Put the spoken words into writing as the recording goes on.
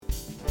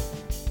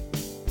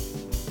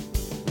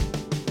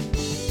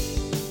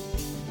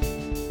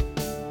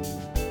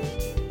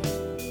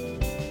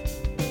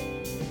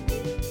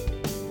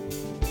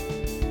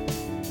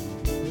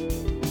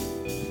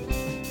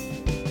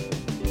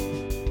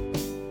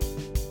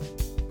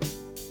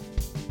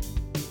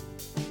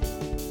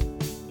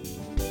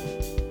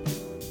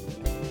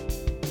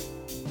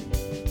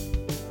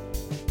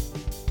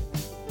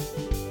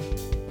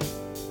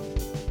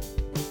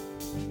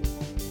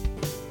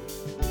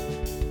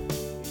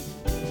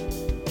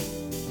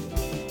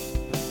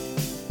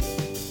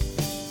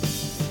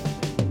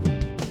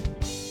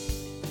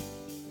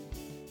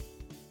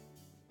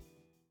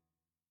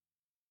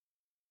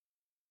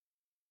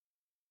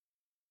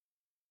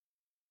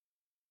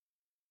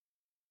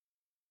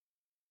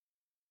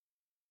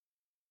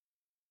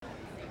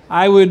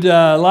I would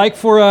like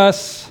for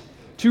us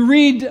to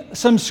read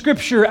some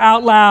scripture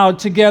out loud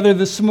together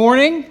this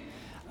morning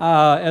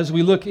as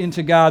we look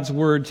into God's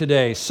Word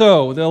today.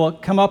 So they'll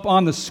come up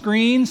on the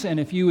screens, and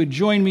if you would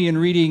join me in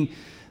reading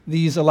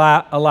these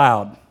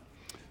aloud.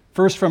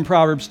 First from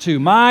Proverbs 2.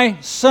 My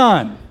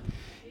son,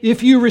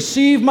 if you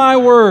receive my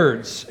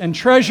words and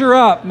treasure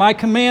up my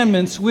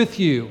commandments with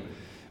you,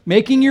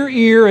 making your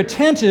ear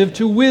attentive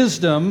to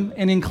wisdom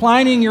and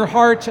inclining your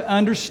heart to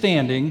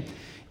understanding,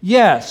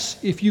 yes,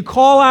 if you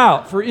call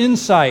out for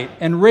insight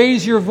and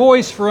raise your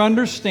voice for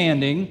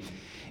understanding,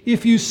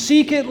 if you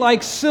seek it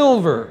like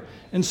silver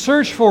and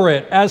search for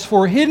it as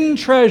for hidden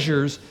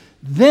treasures,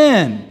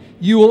 then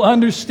you will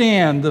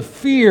understand the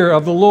fear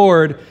of the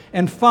Lord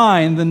and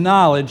find the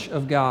knowledge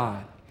of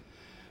God.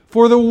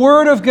 For the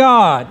Word of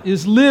God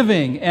is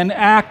living and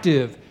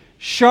active,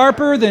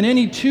 sharper than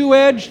any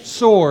two-edged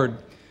sword,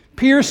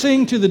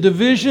 piercing to the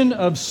division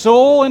of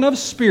soul and of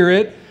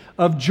spirit,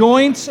 of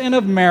joints and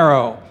of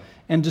marrow,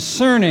 and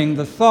discerning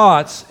the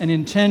thoughts and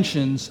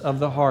intentions of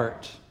the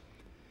heart.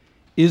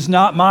 Is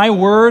not my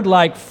word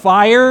like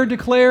fire,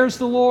 declares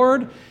the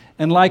Lord,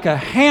 and like a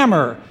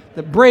hammer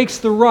that breaks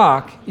the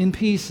rock in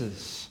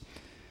pieces?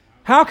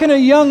 How can a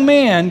young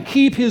man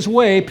keep his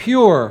way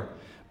pure?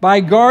 By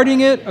guarding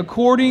it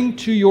according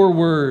to your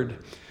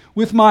word.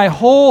 With my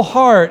whole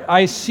heart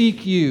I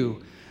seek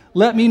you.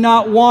 Let me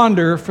not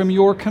wander from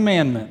your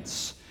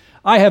commandments.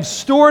 I have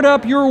stored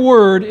up your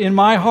word in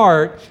my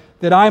heart,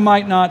 that I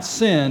might not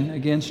sin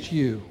against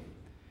you.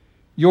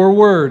 Your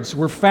words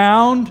were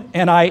found,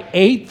 and I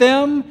ate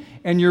them,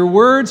 and your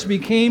words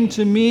became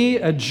to me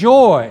a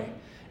joy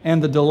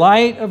and the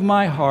delight of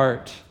my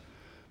heart.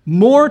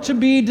 More to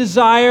be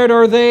desired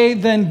are they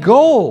than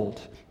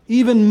gold,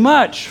 even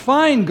much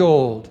fine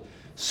gold,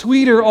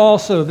 sweeter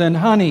also than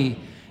honey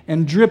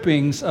and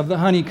drippings of the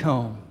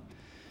honeycomb.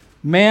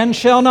 Man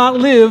shall not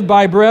live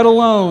by bread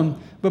alone,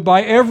 but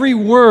by every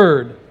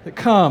word that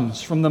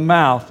comes from the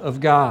mouth of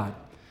God.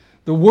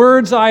 The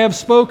words I have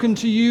spoken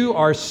to you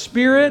are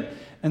spirit,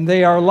 and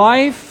they are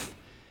life.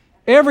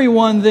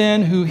 Everyone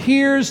then who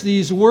hears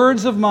these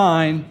words of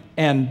mine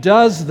and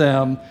does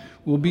them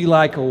will be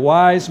like a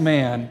wise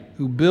man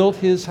who built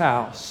his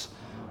house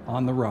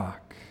on the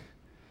rock.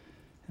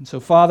 And so,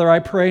 Father, I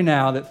pray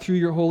now that through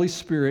your Holy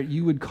Spirit,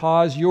 you would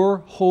cause your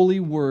holy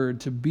word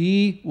to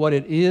be what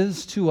it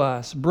is to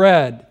us: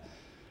 bread,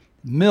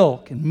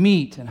 milk, and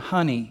meat, and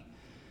honey,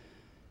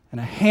 and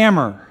a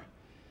hammer,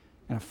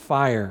 and a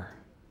fire.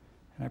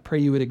 And I pray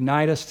you would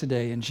ignite us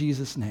today in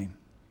Jesus' name.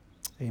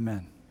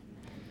 Amen.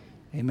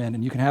 Amen.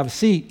 And you can have a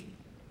seat.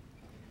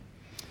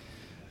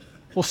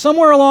 Well,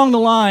 somewhere along the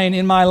line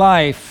in my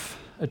life,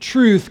 a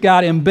truth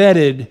got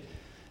embedded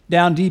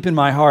down deep in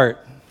my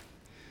heart.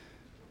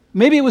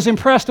 Maybe it was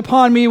impressed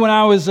upon me when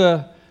I was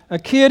a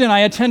kid and I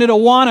attended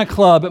Awana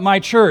Club at my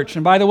church.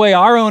 And by the way,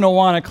 our own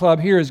Awana Club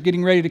here is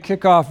getting ready to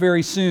kick off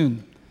very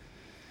soon.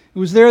 It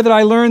was there that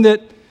I learned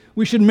that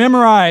we should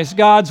memorize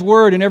God's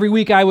Word, and every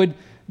week I would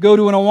go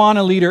to an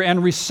Awana leader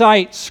and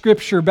recite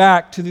Scripture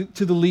back to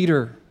the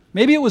leader.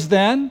 Maybe it was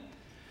then,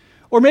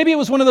 or maybe it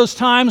was one of those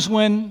times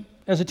when,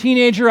 as a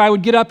teenager, I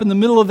would get up in the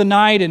middle of the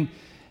night and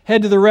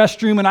head to the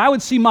restroom, and I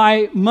would see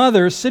my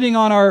mother sitting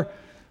on our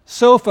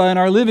sofa in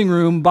our living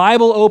room,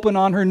 Bible open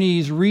on her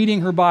knees,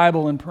 reading her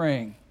Bible and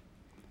praying.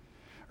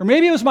 Or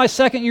maybe it was my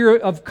second year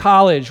of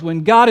college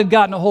when God had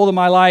gotten a hold of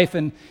my life,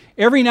 and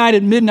every night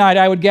at midnight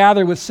I would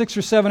gather with 6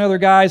 or 7 other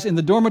guys in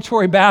the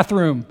dormitory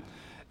bathroom,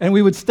 and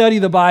we would study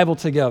the Bible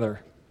together.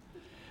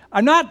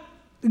 I'm not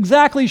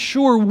exactly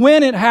sure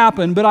when it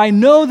happened, but I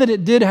know that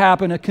it did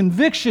happen. A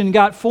conviction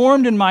got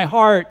formed in my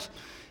heart,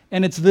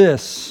 and it's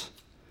this: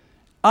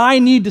 I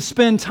need to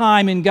spend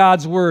time in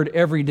God's Word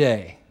every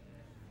day.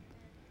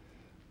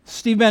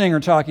 Steve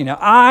Benninger talking now.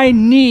 I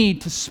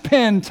need to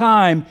spend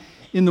time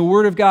in the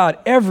Word of God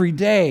every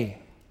day.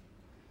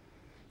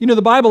 You know,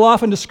 the Bible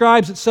often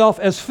describes itself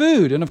as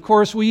food, and of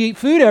course we eat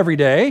food every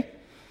day.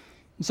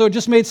 And so it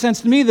just made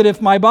sense to me that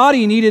if my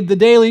body needed the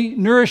daily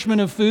nourishment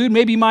of food,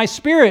 maybe my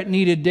spirit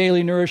needed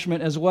daily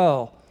nourishment as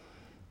well.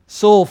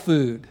 Soul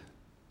food.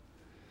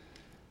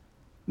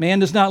 Man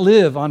does not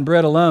live on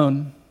bread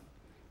alone,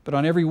 but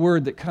on every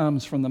word that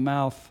comes from the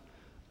mouth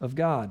of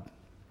God.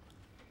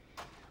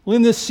 Well,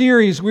 in this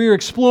series, we're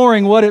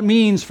exploring what it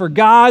means for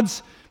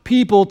God's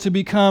people to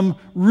become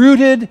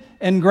rooted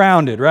and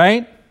grounded,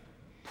 right?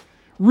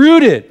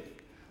 Rooted,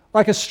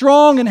 like a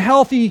strong and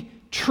healthy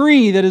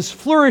tree that is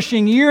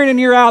flourishing year in and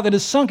year out, that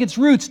has sunk its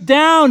roots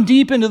down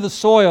deep into the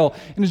soil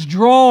and is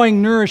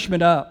drawing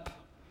nourishment up.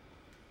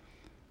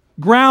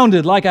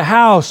 Grounded, like a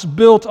house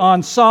built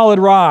on solid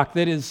rock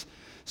that is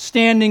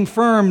standing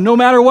firm no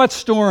matter what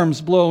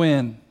storms blow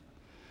in.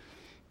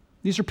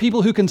 These are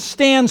people who can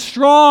stand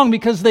strong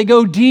because they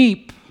go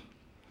deep.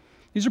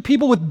 These are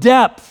people with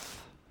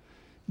depth,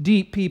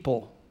 deep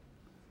people.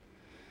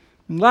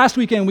 And last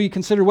weekend we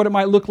considered what it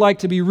might look like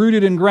to be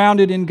rooted and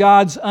grounded in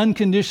God's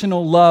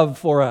unconditional love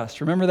for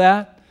us. Remember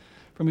that?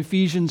 From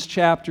Ephesians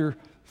chapter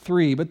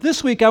 3. But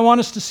this week I want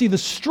us to see the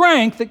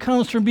strength that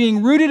comes from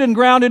being rooted and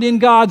grounded in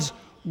God's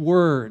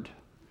Word.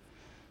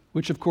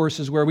 which of course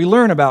is where we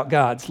learn about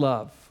God's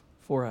love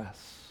for us.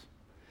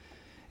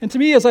 And to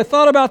me, as I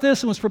thought about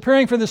this and was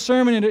preparing for this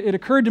sermon, it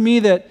occurred to me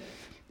that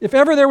if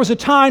ever there was a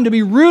time to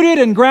be rooted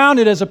and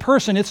grounded as a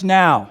person, it's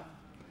now.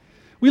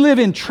 We live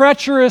in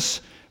treacherous,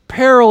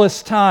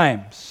 perilous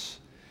times.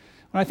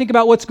 When I think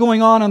about what's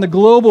going on the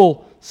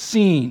global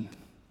scene,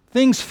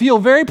 things feel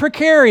very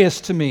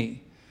precarious to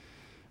me,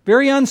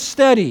 very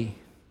unsteady.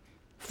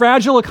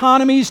 Fragile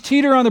economies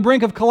teeter on the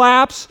brink of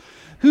collapse.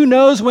 Who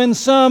knows when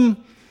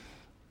some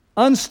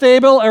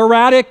unstable,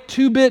 erratic,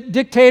 two-bit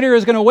dictator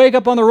is going to wake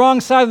up on the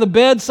wrong side of the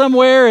bed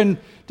somewhere and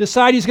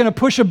decide he's going to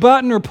push a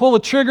button or pull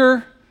a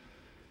trigger.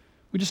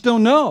 We just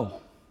don't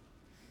know.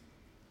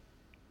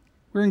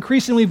 We're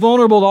increasingly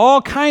vulnerable to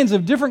all kinds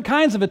of different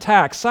kinds of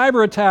attacks,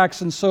 cyber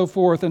attacks and so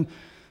forth. And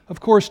of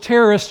course,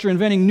 terrorists are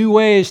inventing new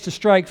ways to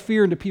strike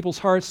fear into people's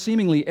hearts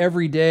seemingly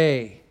every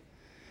day.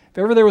 If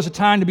ever there was a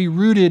time to be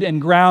rooted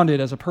and grounded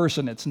as a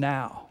person, it's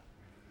now.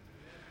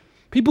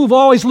 People who've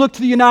always looked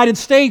to the United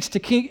States to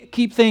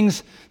keep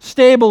things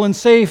stable and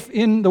safe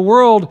in the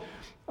world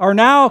are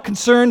now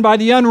concerned by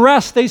the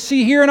unrest they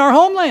see here in our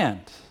homeland.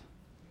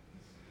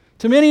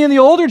 To many in the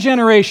older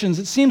generations,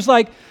 it seems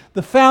like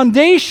the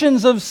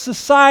foundations of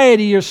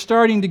society are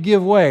starting to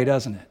give way,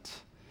 doesn't it?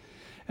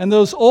 And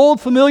those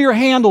old familiar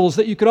handles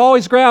that you could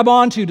always grab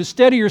onto to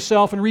steady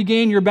yourself and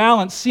regain your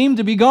balance seem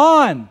to be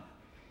gone.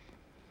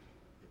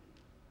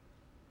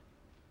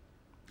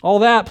 All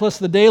that plus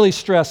the daily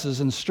stresses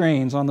and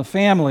strains on the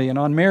family and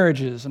on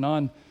marriages and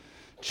on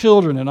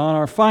children and on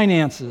our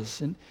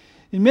finances. And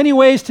in many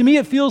ways, to me,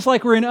 it feels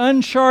like we're in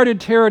uncharted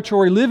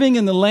territory, living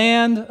in the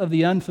land of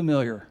the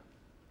unfamiliar.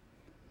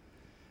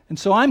 And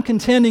so I'm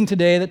contending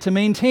today that to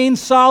maintain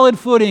solid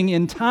footing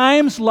in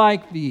times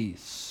like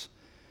these,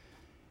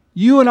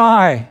 you and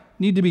I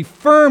need to be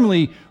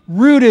firmly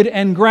rooted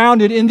and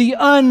grounded in the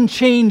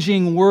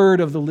unchanging Word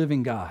of the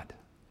living God,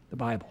 the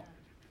Bible.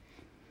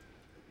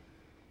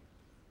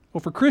 Well,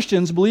 for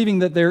Christians, believing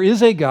that there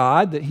is a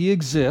God, that He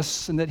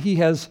exists, and that He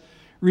has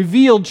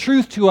revealed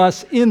truth to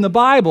us in the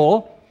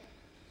Bible,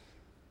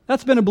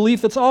 that's been a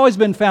belief that's always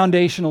been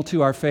foundational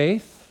to our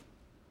faith,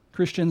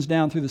 Christians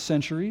down through the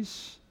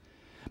centuries.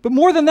 But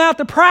more than that,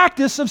 the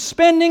practice of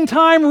spending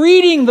time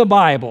reading the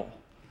Bible,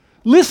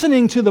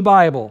 listening to the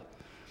Bible,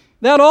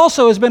 that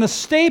also has been a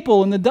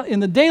staple in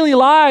the daily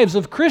lives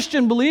of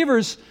Christian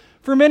believers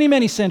for many,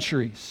 many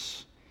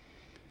centuries.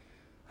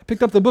 I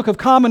picked up the Book of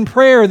Common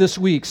Prayer this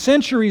week,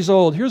 centuries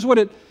old. Here's what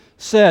it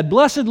said: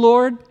 "Blessed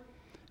Lord,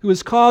 who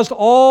has caused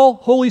all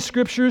holy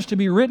scriptures to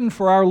be written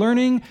for our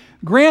learning,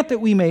 grant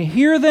that we may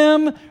hear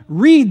them,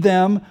 read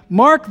them,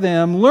 mark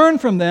them, learn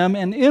from them,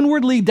 and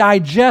inwardly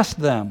digest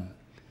them,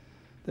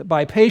 that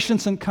by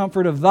patience and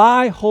comfort of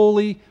Thy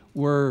holy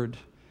word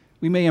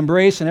we may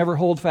embrace and ever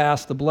hold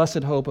fast the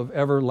blessed hope of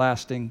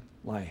everlasting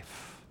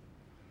life."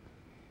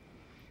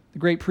 The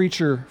great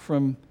preacher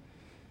from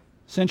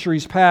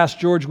centuries past,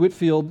 George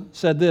Whitefield,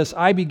 said this: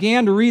 "I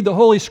began to read the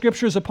Holy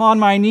Scriptures upon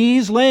my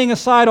knees, laying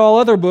aside all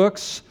other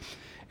books,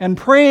 and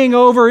praying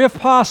over, if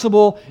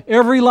possible,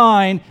 every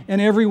line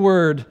and every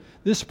word.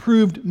 This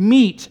proved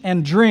meat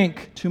and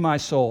drink to my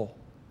soul."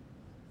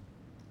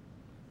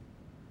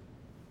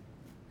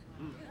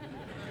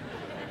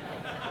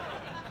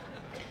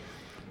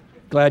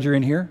 Glad you're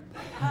in here,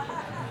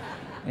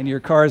 and your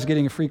car is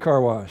getting a free car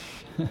wash.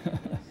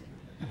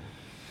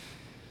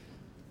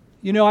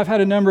 You know, I've had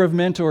a number of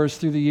mentors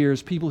through the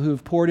years, people who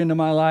have poured into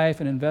my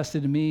life and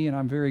invested in me, and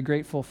I'm very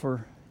grateful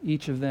for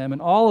each of them.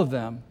 And all of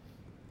them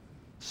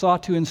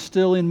sought to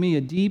instill in me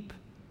a deep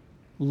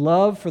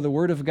love for the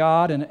Word of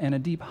God and a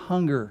deep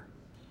hunger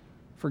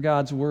for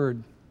God's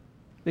Word.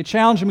 They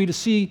challenged me to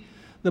see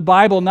the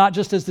Bible not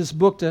just as this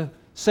book to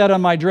set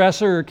on my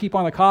dresser or keep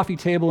on the coffee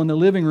table in the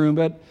living room,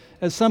 but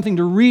as something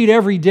to read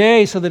every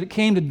day so that it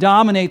came to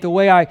dominate the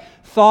way I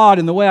thought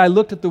and the way I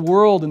looked at the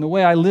world and the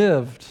way I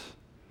lived.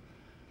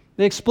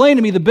 They explained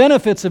to me the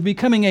benefits of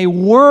becoming a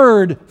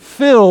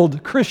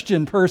Word-filled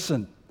Christian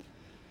person.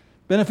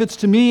 Benefits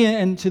to me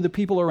and to the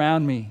people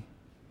around me.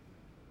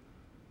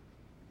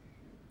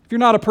 If you're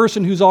not a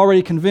person who's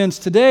already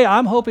convinced, today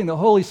I'm hoping the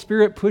Holy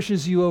Spirit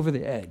pushes you over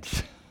the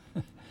edge.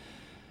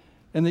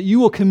 And that you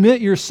will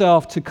commit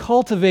yourself to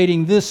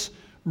cultivating this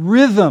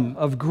rhythm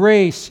of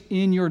grace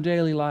in your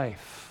daily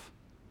life.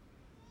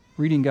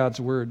 Reading God's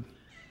Word.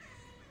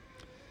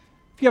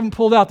 If you haven't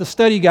pulled out the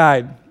study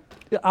guide,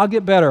 I'll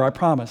get better, I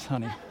promise,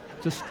 honey.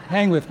 Just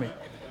hang with me.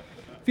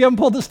 If you haven't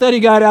pulled the study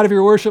guide out of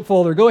your worship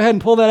folder, go ahead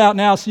and pull that out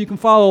now so you can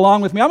follow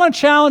along with me. I'm going to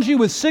challenge you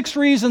with 6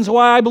 reasons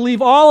why I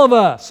believe all of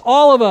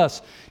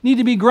us need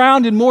to be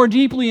grounded more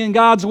deeply in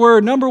God's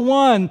Word. Number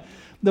 1,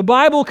 the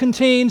Bible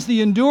contains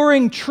the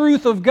enduring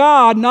truth of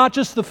God, not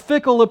just the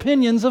fickle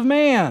opinions of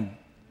man.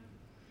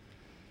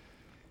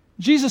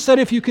 Jesus said,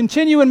 "If you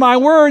continue in my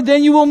word,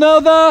 then you will know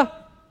the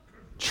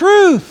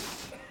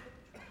truth."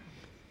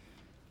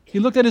 He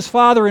looked at his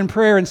Father in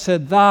prayer and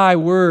said, "Thy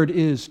word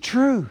is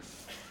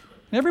truth."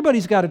 And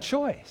everybody's got a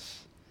choice.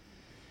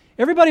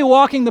 Everybody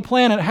walking the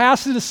planet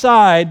has to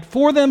decide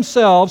for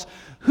themselves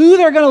who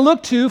they're going to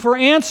look to for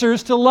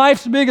answers to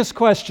life's biggest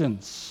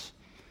questions.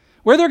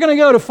 where they're going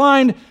to go to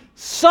find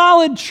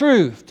solid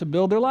truth to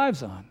build their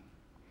lives on.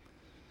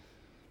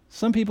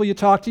 Some people you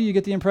talk to, you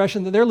get the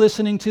impression that they're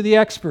listening to the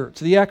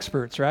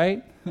experts,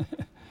 right?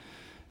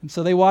 And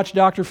so they watch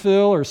Dr.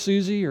 Phil or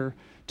Susie or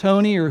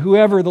Tony or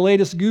whoever the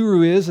latest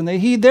guru is, and they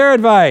heed their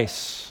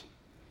advice.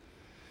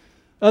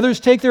 Others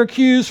take their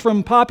cues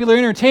from popular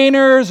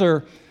entertainers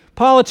or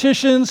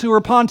politicians who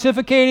are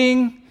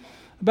pontificating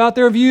about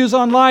their views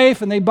on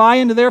life, and they buy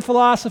into their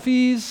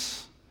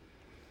philosophies.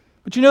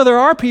 But you know, there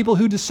are people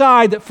who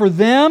decide that for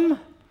them,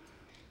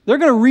 they're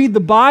going to read the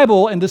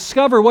Bible and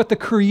discover what the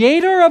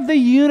creator of the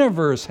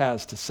universe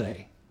has to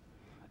say.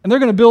 And they're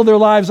going to build their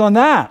lives on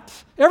that.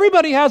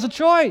 Everybody has a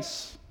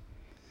choice.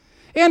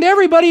 And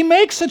everybody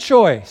makes a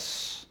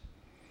choice,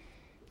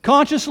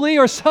 consciously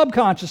or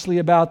subconsciously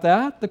about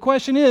that. The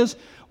question is,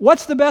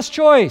 what's the best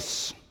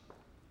choice?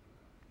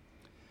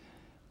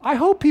 I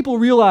hope people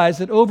realize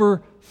that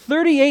over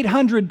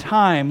 3,800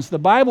 times the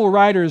Bible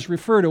writers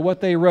refer to what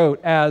they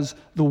wrote as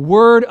the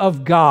Word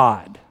of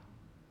God.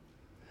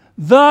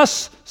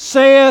 Thus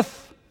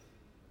saith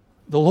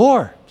the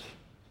Lord.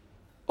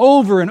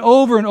 Over and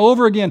over and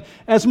over again.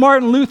 As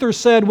Martin Luther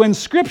said, when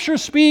Scripture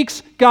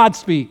speaks, God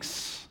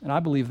speaks. And I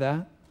believe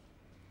that.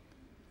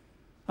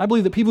 I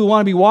believe that people who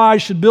want to be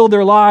wise should build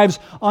their lives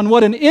on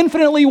what an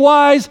infinitely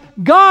wise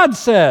God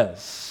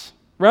says,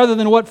 rather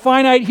than what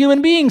finite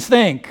human beings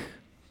think.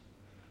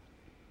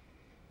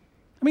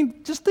 I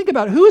mean, just think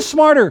about it. Who is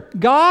smarter,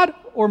 God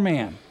or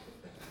man?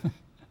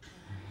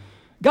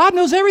 God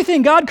knows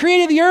everything. God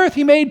created the earth.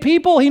 He made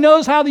people. He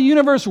knows how the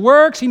universe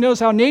works. He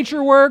knows how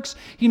nature works.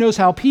 He knows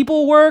how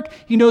people work.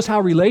 He knows how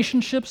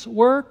relationships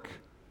work.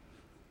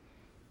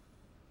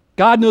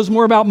 God knows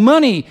more about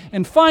money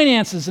and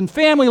finances and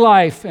family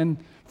life and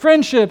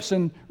friendships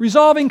and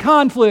resolving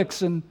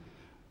conflicts and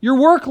your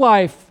work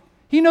life.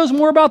 He knows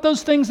more about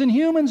those things than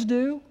humans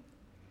do.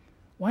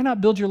 Why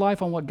not build your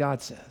life on what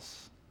God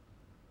says?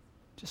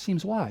 Just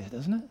seems wise,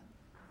 doesn't it?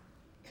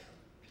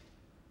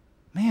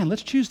 Man,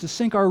 let's choose to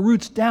sink our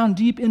roots down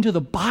deep into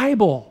the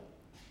Bible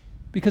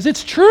because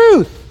it's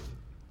truth.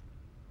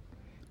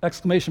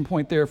 Exclamation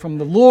point there from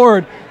the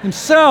Lord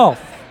himself.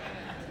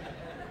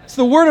 It's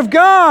the Word of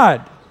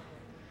God.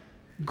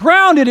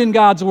 Grounded in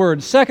God's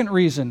Word. Second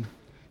reason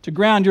to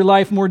ground your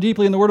life more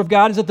deeply in the Word of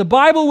God is that the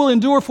Bible will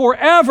endure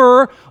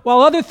forever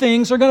while other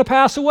things are going to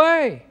pass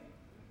away.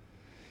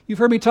 You've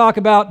heard me talk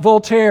about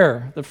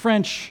Voltaire, the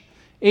French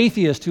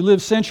atheist who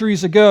lived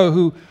centuries ago,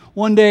 who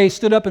one day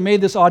stood up and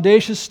made this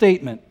audacious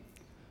statement.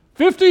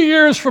 50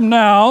 years from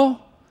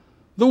now,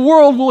 the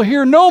world will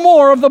hear no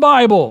more of the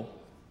Bible.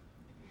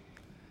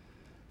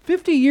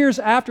 50 years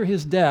after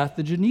his death,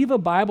 the Geneva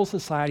Bible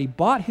Society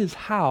bought his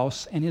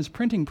house and his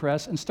printing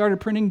press and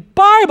started printing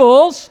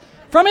Bibles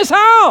from his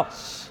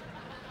house.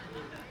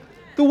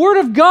 The Word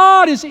of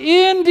God is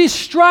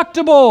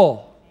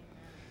indestructible.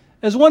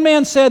 As one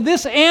man said,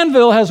 this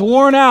anvil has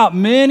worn out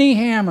many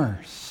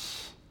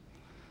hammers.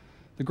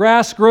 The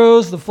grass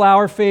grows, the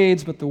flower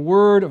fades, but the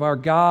Word of our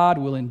God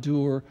will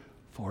endure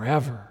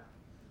forever.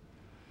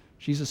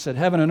 Jesus said,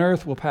 heaven and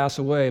earth will pass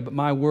away, but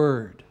my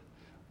Word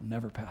will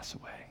never pass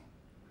away.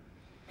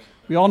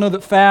 We all know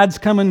that fads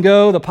come and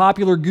go. The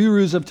popular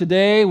gurus of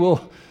today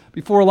will,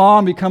 before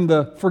long, become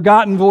the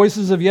forgotten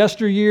voices of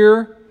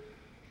yesteryear.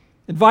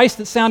 Advice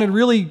that sounded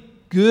really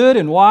good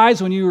and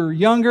wise when you were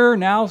younger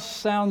now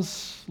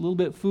sounds a little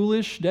bit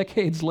foolish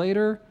decades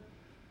later.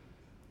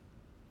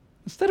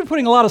 Instead of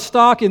putting a lot of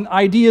stock in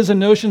ideas and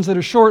notions that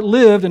are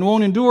short-lived and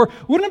won't endure,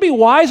 wouldn't it be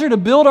wiser to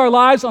build our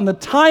lives on the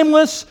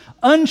timeless,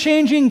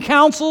 unchanging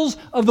counsels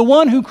of the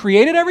one who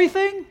created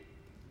everything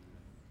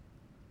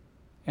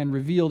and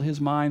revealed his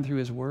mind through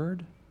his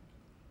Word?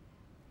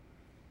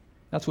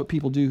 That's what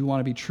people do who want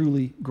to be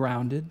truly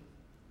grounded.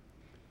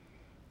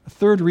 A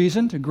third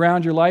reason to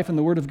ground your life in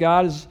the Word of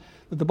God is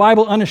that the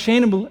Bible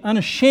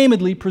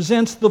unashamedly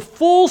presents the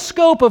full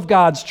scope of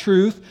God's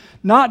truth,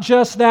 not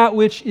just that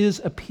which is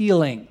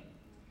appealing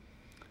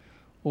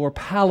or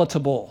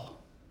palatable.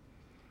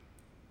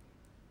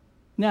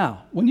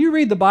 Now, when you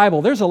read the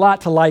Bible, there's a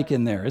lot to like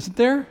in there, isn't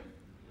there?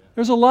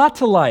 There's a lot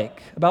to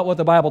like about what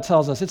the Bible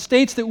tells us. It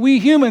states that we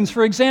humans,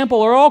 for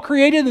example, are all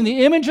created in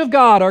the image of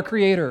God, our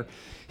Creator.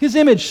 His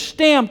image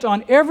stamped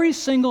on every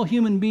single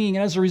human being.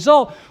 And as a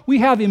result, we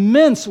have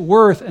immense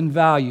worth and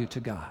value to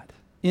God,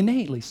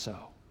 innately so.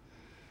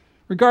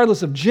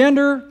 Regardless of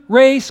gender,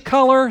 race,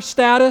 color,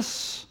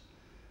 status.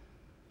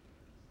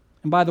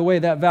 And by the way,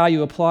 that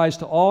value applies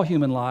to all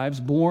human lives,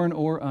 born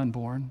or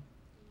unborn.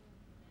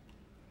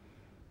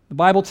 The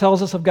Bible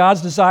tells us of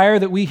God's desire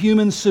that we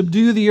humans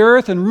subdue the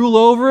earth and rule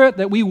over it,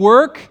 that we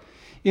work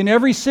in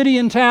every city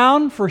and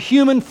town for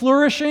human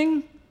flourishing.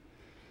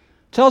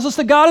 It tells us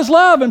that God is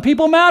love and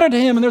people matter to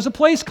Him and there's a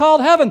place called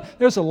heaven.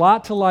 There's a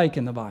lot to like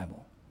in the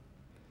Bible.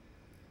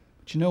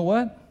 But you know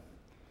what?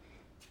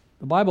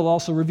 The Bible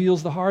also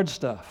reveals the hard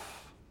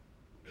stuff.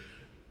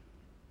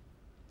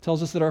 It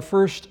tells us that our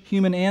first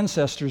human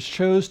ancestors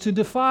chose to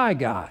defy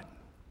God.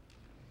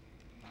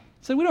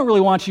 Said, we don't really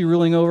want you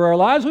ruling over our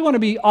lives. We want to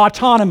be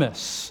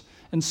autonomous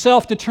and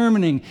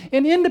self-determining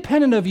and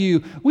independent of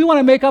you. We want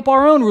to make up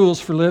our own rules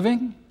for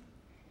living.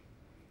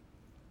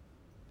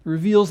 It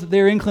reveals that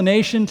their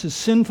inclination to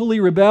sinfully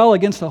rebel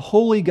against a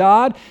holy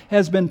God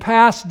has been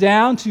passed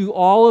down to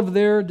all of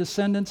their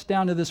descendants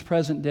down to this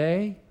present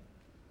day.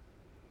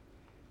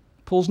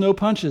 Pulls no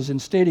punches in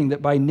stating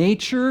that by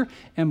nature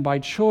and by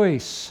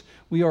choice,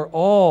 we are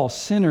all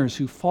sinners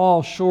who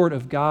fall short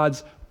of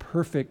God's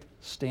perfect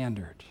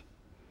standard.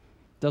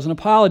 Doesn't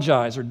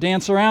apologize or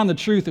dance around the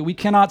truth that we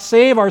cannot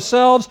save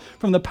ourselves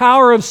from the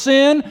power of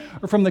sin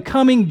or from the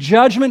coming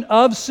judgment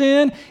of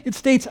sin. It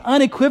states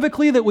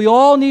unequivocally that we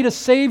all need a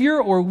Savior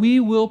or we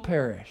will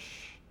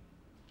perish.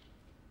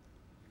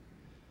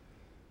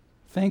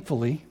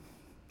 Thankfully,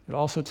 it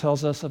also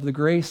tells us of the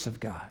grace of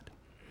God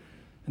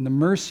and the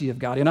mercy of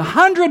God. In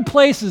 100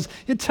 places,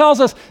 it tells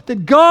us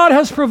that God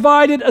has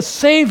provided a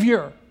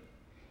Savior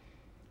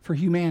for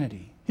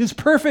humanity, His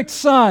perfect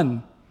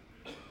Son,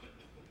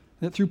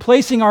 that through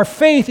placing our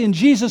faith in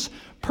Jesus'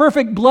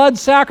 perfect blood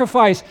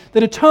sacrifice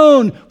that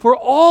atoned for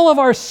all of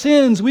our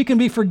sins, we can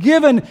be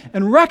forgiven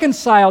and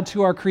reconciled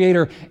to our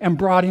Creator and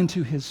brought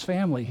into His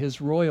family,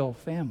 His royal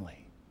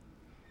family.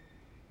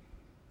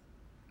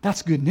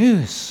 That's good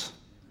news.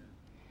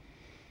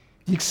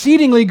 The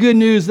exceedingly good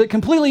news that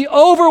completely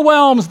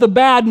overwhelms the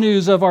bad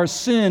news of our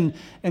sin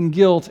and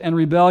guilt and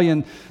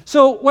rebellion.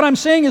 So what I'm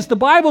saying is the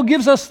Bible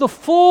gives us the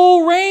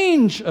full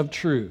range of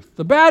truth,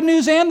 the bad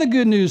news and the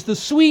good news, the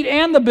sweet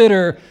and the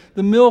bitter,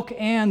 the milk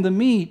and the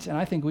meat, and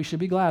I think we should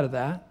be glad of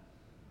that.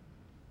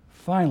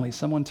 Finally,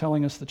 someone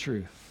telling us the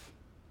truth.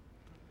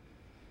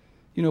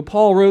 You know,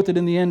 Paul wrote that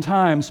in the end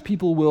times,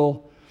 people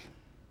will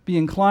be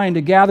inclined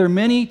to gather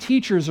many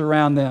teachers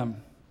around them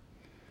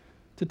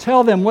to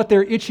tell them what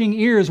their itching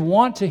ears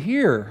want to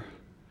hear.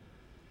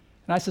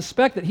 And I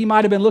suspect that he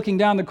might have been looking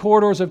down the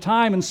corridors of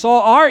time and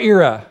saw our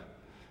era,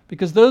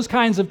 because those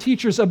kinds of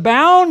teachers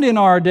abound in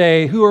our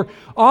day who are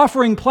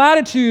offering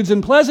platitudes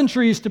and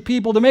pleasantries to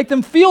people to make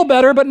them feel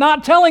better, but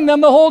not telling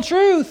them the whole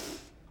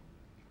truth.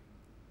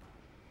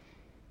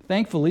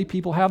 Thankfully,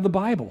 people have the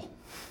Bible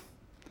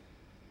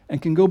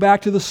and can go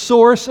back to the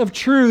source of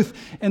truth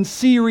and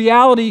see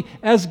reality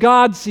as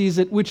God sees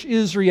it, which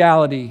is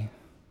reality.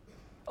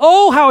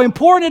 Oh, how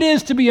important it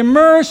is to be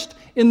immersed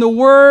in the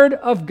Word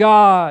of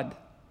God. Do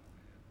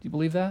you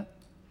believe that?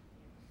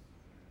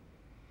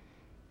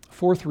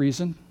 Fourth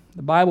reason,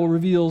 the Bible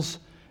reveals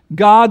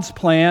God's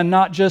plan,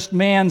 not just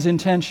man's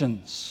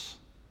intentions.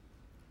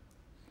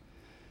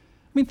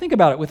 I mean, think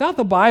about it. Without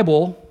the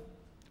Bible,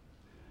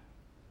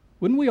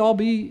 wouldn't we all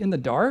be in the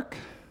dark?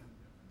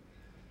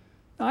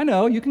 I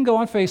know, you can go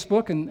on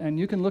Facebook and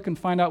you can look and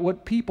find out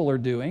what people are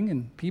doing,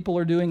 and people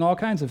are doing all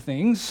kinds of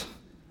things.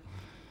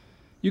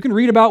 You can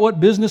read about what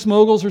business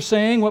moguls are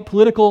saying, what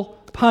political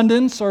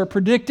pundits are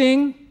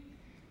predicting,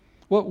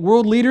 what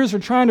world leaders are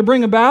trying to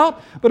bring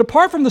about. But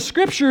apart from the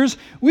Scriptures,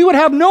 we would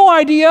have no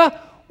idea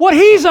what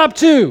He's up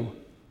to,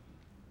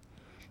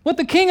 what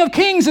the King of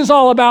Kings is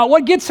all about,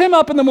 what gets Him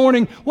up in the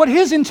morning, what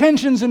His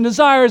intentions and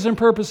desires and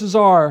purposes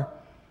are.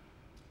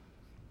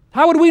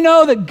 How would we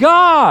know that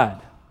God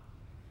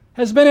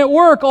has been at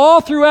work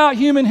all throughout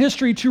human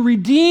history to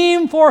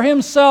redeem for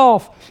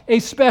Himself a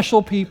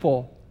special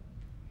people,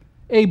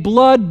 a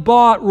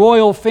blood-bought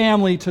royal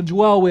family to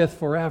dwell with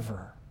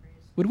forever?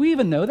 Would we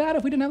even know that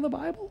if we didn't have the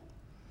Bible?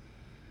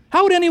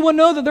 How would anyone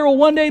know that there will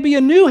one day be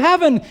a new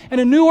heaven and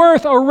a new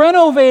earth, a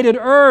renovated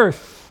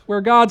earth,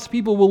 where God's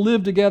people will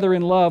live together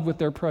in love with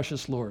their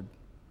precious Lord?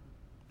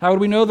 How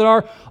would we know that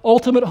our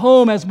ultimate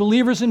home as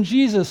believers in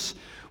Jesus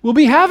will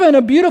be heaven,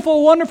 a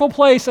beautiful, wonderful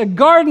place, a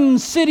garden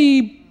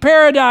city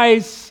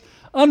paradise,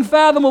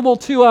 unfathomable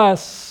to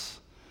us,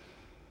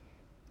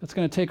 that's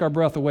going to take our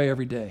breath away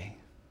every day?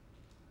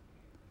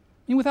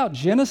 And without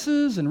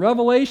Genesis and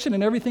Revelation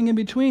and everything in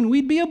between,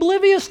 we'd be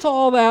oblivious to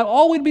all that.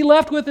 All we'd be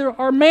left with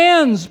are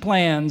man's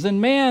plans and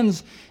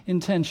man's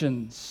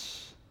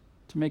intentions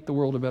to make the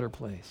world a better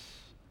place.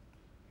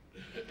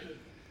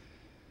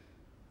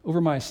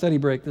 Over my study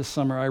break this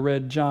summer, I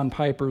read John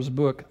Piper's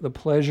book, The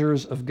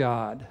Pleasures of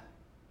God.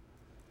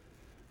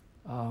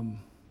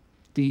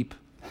 Deep,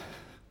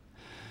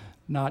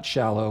 not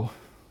shallow.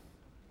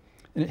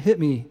 And it hit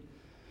me.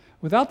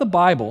 Without the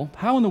Bible,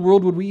 how in the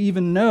world would we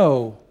even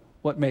know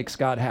what makes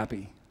God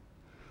happy?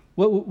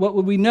 What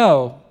would we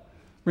know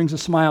brings a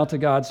smile to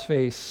God's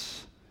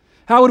face?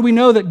 How would we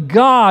know that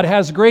God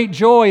has great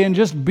joy in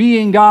just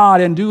being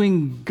God and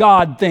doing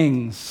God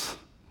things?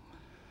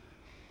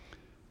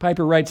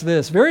 Piper writes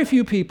this: very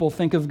few people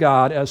think of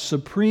God as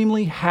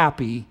supremely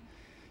happy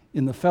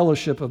in the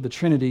fellowship of the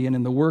Trinity and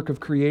in the work of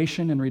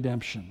creation and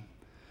redemption.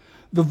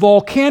 The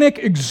volcanic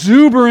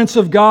exuberance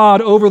of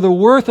God over the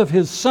worth of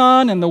His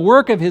Son and the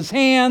work of His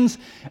hands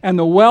and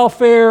the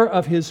welfare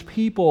of His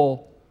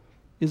people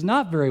is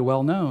not very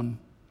well known.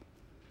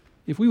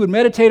 If we would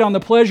meditate on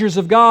the pleasures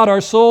of God, our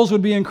souls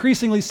would be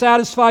increasingly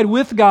satisfied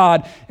with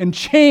God and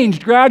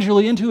changed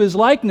gradually into His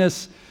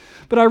likeness.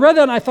 But I read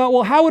that and I thought,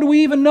 well, how would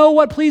we even know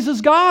what pleases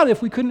God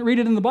if we couldn't read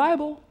it in the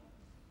Bible?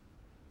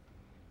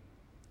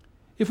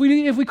 If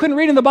we couldn't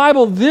read in the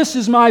Bible, "This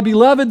is my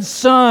beloved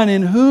Son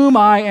in whom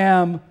I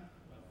am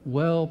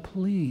well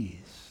pleased."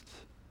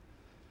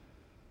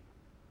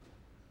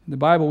 In the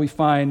Bible we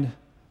find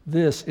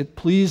this: "It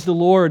pleased the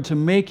Lord to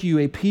make you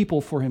a people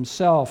for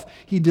himself.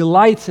 He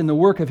delights in the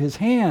work of his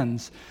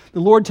hands. The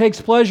Lord takes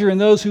pleasure in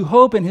those who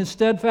hope in his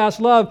steadfast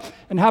love."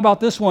 And how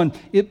about this one?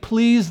 It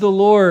pleased the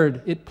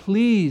Lord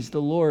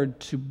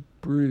to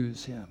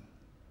bruise him,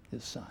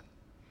 his Son,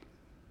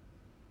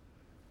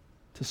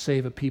 to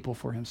save a people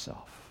for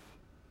himself.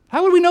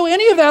 How would we know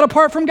any of that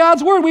apart from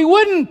God's Word? We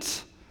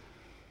wouldn't.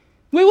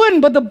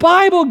 But the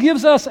Bible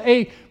gives us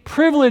a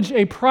privilege,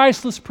 a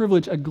priceless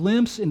privilege, a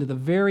glimpse into the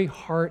very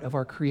heart of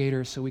our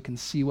Creator so we can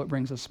see what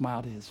brings a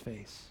smile to his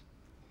face.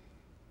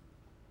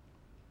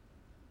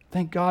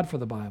 Thank God for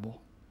the Bible.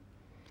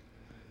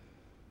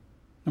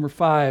 Number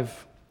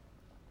 5,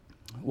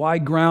 why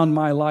ground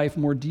my life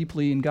more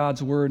deeply in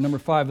God's Word? Number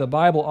 5, the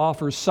Bible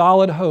offers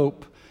solid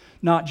hope,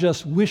 not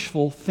just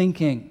wishful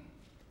thinking.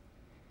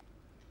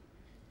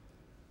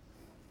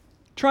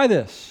 Try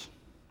this.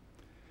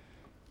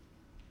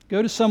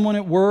 Go to someone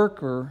at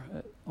work or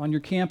on your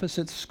campus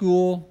at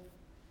school,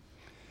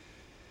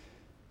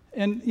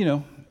 and,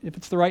 if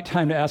it's the right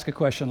time to ask a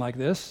question like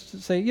this,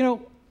 say,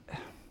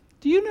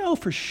 do you know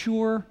for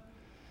sure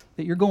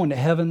that you're going to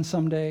heaven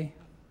someday?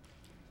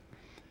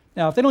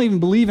 Now, if they don't even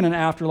believe in an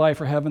afterlife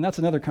or heaven, that's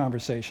another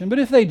conversation. But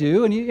if they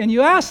do, and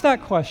you ask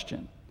that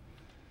question,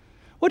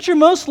 what you're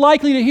most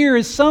likely to hear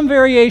is some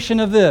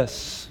variation of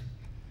this: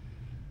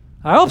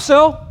 "I hope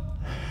so.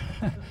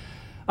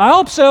 I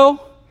hope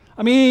so.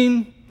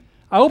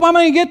 I hope I'm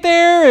going to get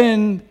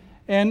there,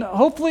 and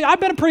hopefully I've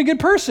been a pretty good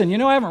person.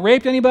 I haven't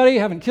raped anybody,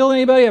 haven't killed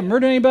anybody, haven't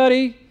murdered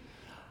anybody.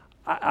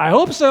 I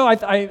hope so.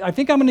 I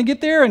think I'm going to get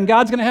there, and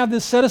God's going to have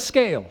this set of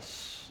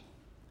scales.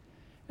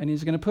 And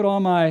he's going to put all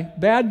my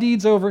bad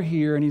deeds over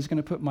here, and he's going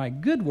to put my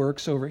good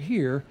works over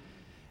here.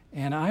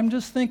 And I'm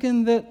just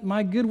thinking that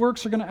my good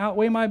works are going to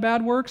outweigh my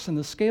bad works, and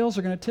the scales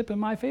are going to tip in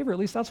my favor. At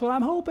least that's what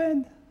I'm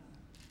hoping."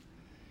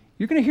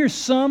 You're going to hear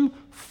some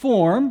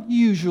form,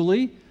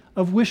 usually,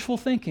 of wishful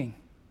thinking.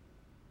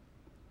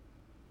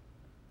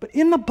 But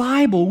in the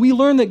Bible, we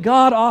learn that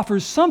God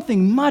offers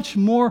something much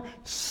more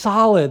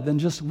solid than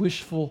just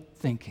wishful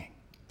thinking.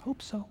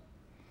 Hope so.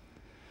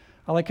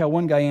 I like how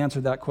one guy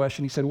answered that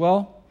question. He said,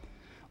 "Well,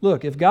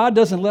 look, if God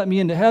doesn't let me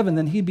into heaven,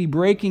 then he'd be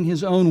breaking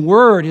his own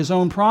word, his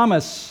own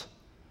promise.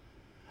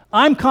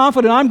 I'm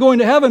confident I'm going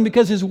to heaven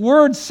because his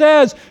word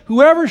says,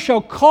 'Whoever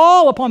shall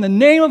call upon the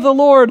name of the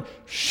Lord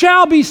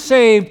shall be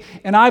saved,'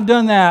 and I've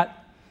done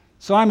that.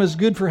 So I'm as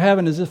good for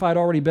heaven as if I'd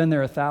already been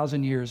there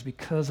 1,000 years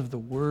because of the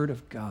word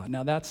of God."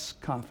 Now that's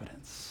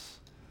confidence.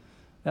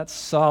 That's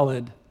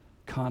solid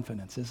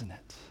confidence, isn't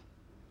it?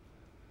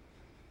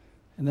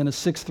 And then a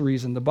 6th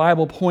reason: the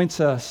Bible points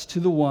us to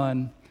the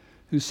one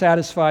who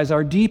satisfies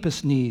our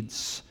deepest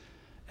needs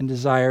and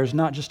desires,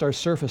 not just our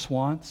surface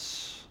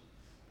wants.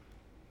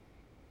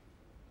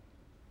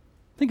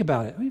 Think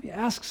about it. Maybe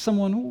ask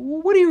someone,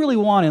 what do you really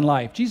want in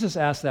life? Jesus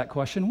asked that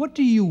question. What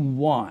do you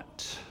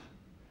want?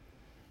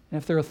 And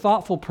if they're a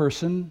thoughtful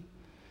person,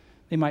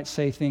 they might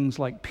say things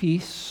like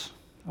peace.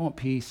 I want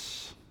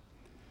peace.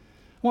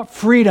 I want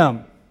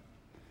freedom.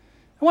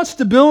 I want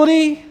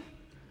stability.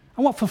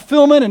 I want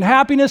fulfillment and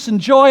happiness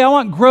and joy. I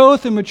want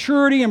growth and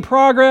maturity and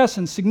progress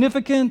and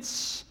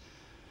significance.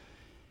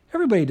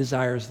 Everybody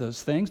desires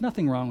those things.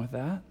 Nothing wrong with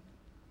that.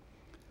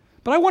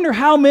 But I wonder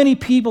how many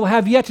people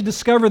have yet to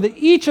discover that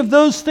each of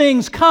those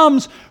things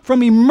comes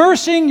from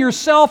immersing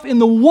yourself in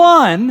the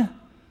one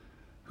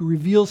who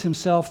reveals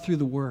himself through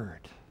the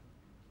Word.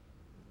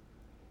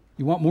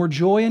 You want more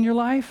joy in your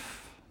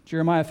life?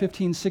 Jeremiah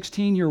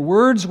 15:16, "Your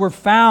words were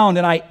found,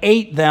 and I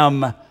ate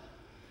them,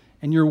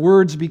 and your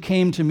words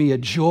became to me a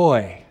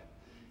joy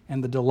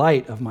and the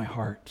delight of my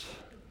heart."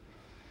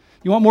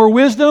 You want more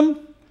wisdom?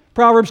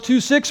 Proverbs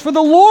 2:6, "For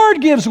the Lord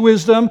gives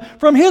wisdom,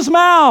 from his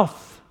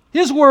mouth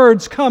his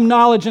words come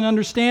knowledge and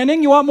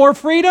understanding." You want more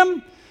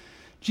freedom?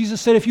 Jesus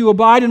said, "If you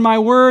abide in my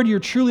word, you're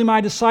truly my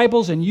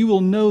disciples, and you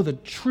will know the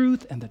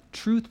truth, and the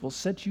truth will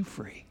set you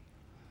free."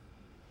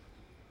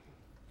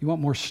 You want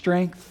more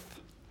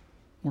strength?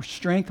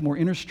 More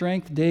inner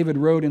strength? David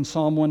wrote in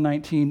Psalm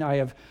 119, "I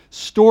have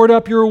stored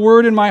up your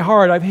word in my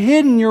heart. I've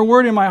hidden your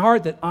word in my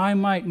heart that I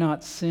might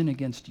not sin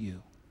against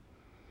you."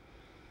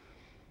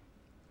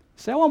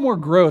 Say, I want more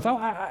growth.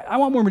 I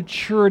want more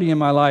maturity in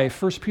my life.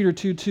 1 Peter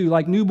 2:2,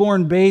 "Like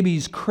newborn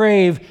babies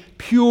crave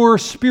pure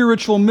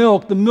spiritual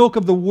milk, the milk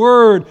of the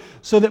Word,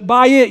 so that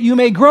by it you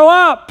may grow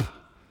up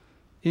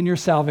in your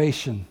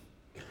salvation."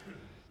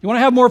 You want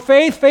to have more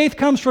faith? Faith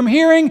comes from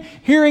hearing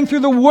through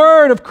the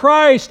Word of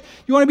Christ.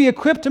 You want to be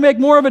equipped to make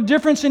more of a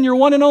difference in your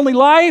one and only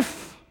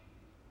life?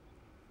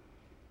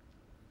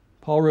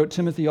 Paul wrote,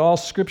 Timothy, "All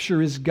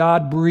Scripture is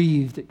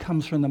God-breathed. It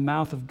comes from the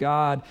mouth of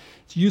God.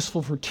 It's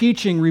useful for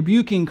teaching,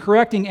 rebuking,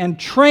 correcting, and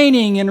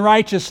training in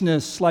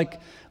righteousness," like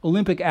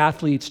Olympic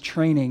athletes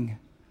trained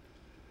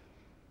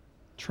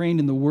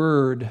in the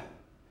Word,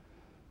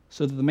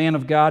 "so that the man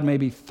of God may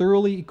be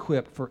thoroughly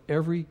equipped for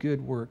every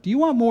good work." Do you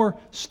want more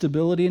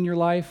stability in your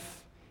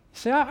life? You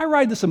say, I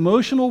ride this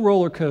emotional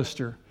roller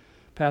coaster,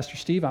 Pastor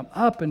Steve. I'm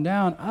up and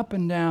down, up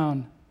and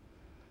down.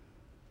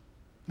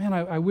 Man,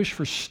 I wish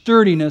for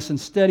sturdiness and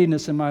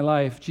steadiness in my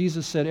life.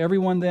 Jesus said,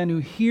 everyone then who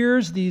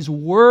hears these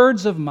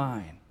words of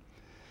mine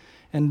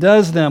and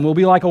does them will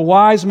be like a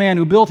wise man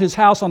who built his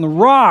house on the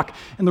rock,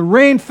 and the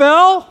rain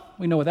fell.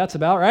 We know what that's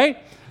about, right?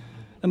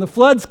 And the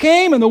floods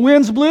came, and the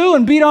winds blew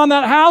and beat on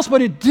that house,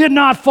 but it did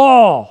not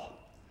fall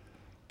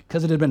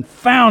because it had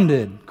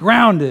been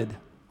grounded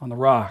on the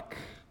rock.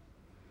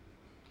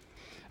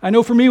 I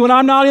know for me, when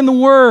I'm not in the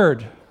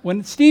Word,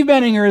 when Steve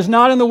Benninger is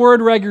not in the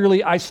Word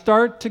regularly, I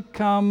start to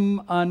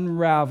come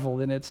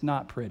unraveled, and it's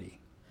not pretty.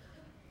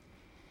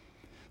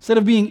 Instead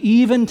of being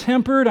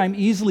even-tempered, I'm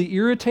easily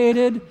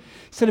irritated.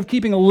 Instead of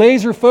keeping a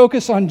laser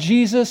focus on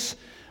Jesus,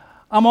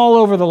 I'm all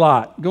over the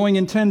lot, going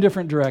in 10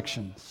 different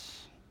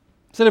directions.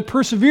 Instead of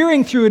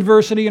persevering through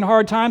adversity and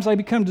hard times, I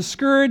become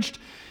discouraged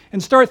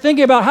and start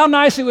thinking about how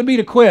nice it would be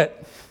to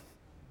quit.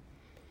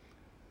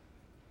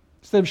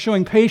 Instead of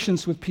showing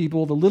patience with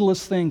people, the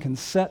littlest thing can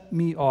set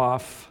me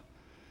off,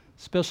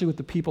 especially with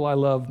the people I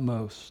love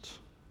most.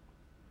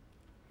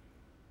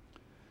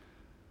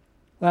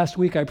 Last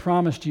week, I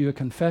promised you a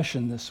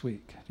confession this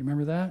week. Do you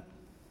remember that?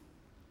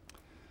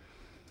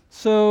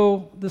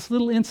 So, this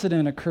little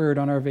incident occurred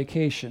on our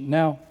vacation.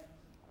 Now,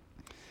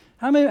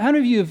 how many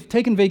of you have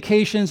taken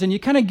vacations and you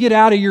kind of get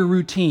out of your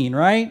routine,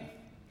 right?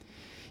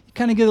 You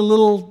kind of get a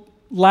little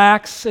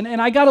lax, and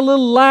I got a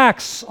little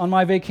lax on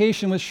my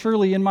vacation with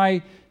Shirley in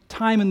my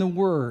time in the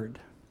Word.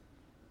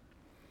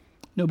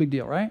 No big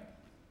deal, right?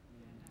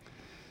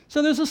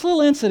 So there's this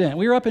little incident.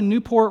 We were up in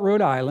Newport,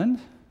 Rhode Island,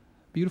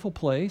 beautiful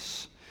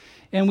place,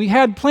 and we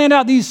had planned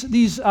out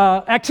these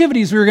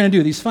activities we were going to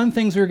do, these fun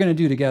things we were going to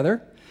do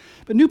together.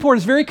 But Newport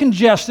is very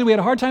congested. We had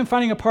a hard time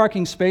finding a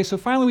parking space, so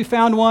finally we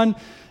found one,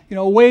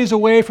 a ways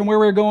away from where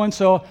we were going.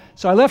 So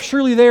I left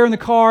Shirley there in the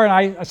car, and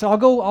I said,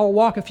 I'll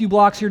walk a few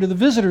blocks here to the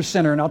visitor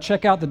center, and I'll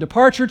check out the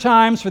departure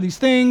times for these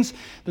things,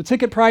 the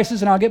ticket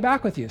prices, and I'll get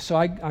back with you. So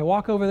I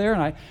walk over there,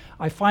 and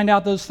I find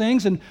out those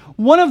things. And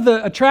one of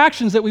the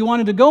attractions that we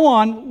wanted to go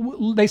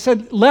on, they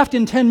said left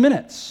in 10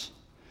 minutes.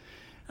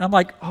 And I'm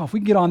like, if we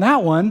can get on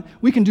that one,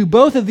 we can do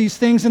both of these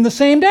things in the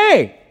same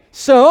day.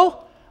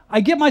 So I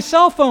get my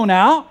cell phone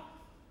out,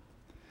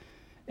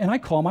 and I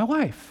call my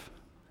wife.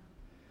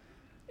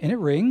 And it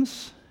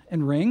rings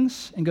and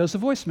goes to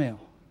voicemail.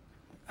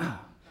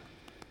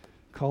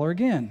 Call her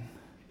again.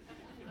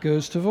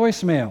 Goes to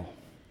voicemail.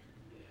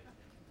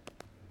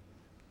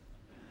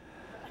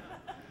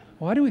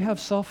 Why do we have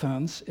cell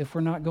phones if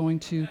we're not going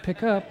to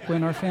pick up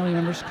when our family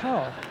members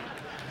call?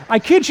 I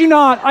kid you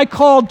not, I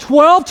called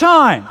 12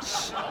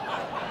 times.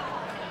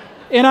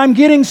 And I'm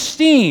getting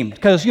steamed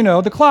because,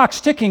 the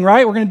clock's ticking,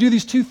 right? We're going to do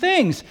these two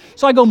things.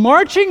 So I go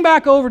marching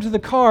back over to the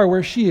car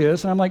where she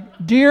is, and I'm like,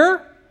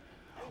 dear,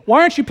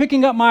 why aren't you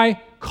picking up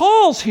my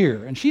calls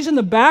here? And she's in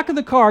the back of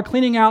the car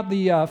cleaning out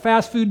the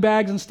fast food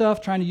bags and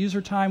stuff, trying to use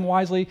her time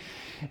wisely.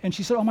 And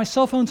she said, my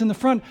cell phone's in the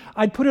front.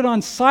 I'd put it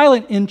on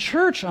silent in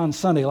church on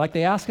Sunday, like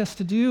they ask us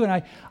to do,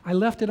 and I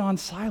left it on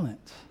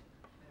silent.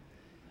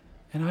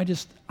 And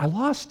I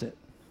lost it.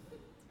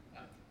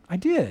 I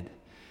did.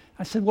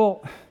 I said,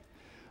 well,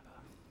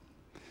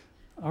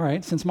 all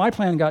right, since my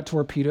plan got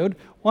torpedoed,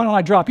 why don't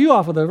I drop you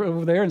off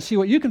over there and see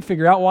what you can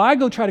figure out while I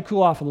go try to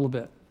cool off a little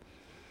bit.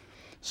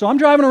 So I'm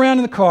driving around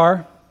in the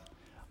car.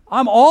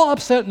 I'm all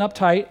upset and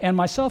uptight, and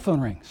my cell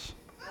phone rings.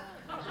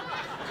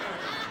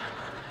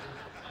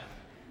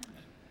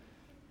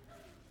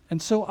 And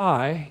so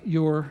I,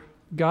 your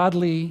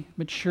godly,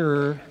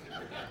 mature,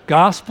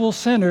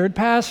 gospel-centered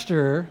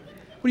pastor,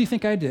 what do you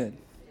think I did?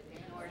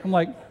 I'm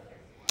like,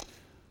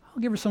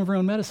 I'll give her some of her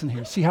own medicine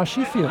here, see how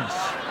she feels.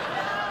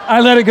 I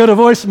let it go to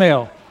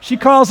voicemail. She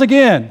calls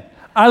again.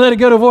 I let it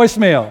go to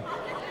voicemail.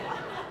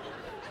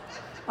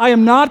 I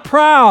am not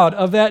proud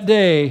of that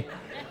day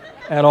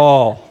at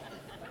all.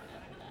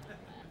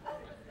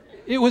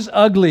 It was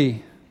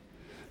ugly.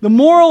 The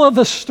moral of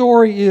the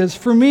story is,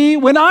 for me,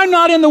 when I'm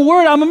not in the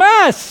Word, I'm a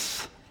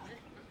mess.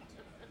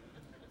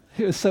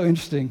 It was so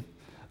interesting.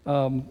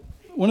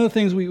 One of the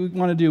things we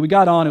want to do, we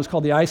got on, it was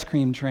called the ice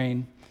cream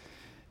train.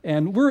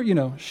 And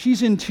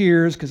she's in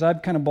tears because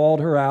I've kind of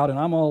bawled her out,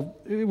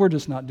 and we're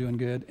just not doing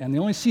good. And the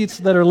only seats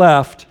that are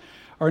left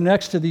are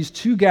next to these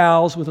two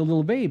gals with a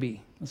little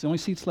baby. That's the only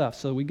seats left.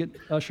 So we get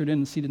ushered in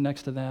and seated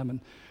next to them. And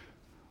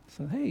I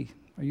said, hey,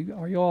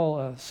 are you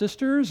all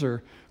sisters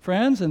or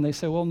friends? And they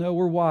say, well, no,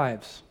 we're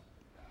wives.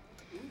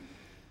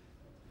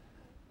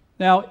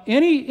 Now,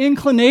 any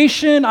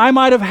inclination I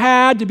might have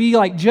had to be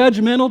like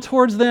judgmental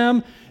towards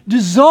them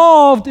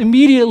dissolved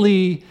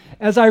immediately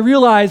as I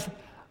realized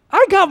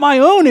I got my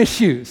own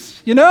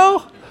issues, I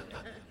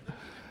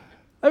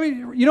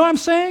mean, you know what I'm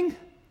saying?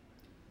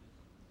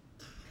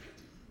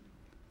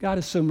 God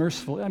is so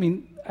merciful. I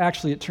mean,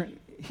 actually,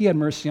 He had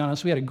mercy on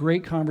us. We had a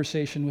great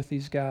conversation with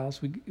these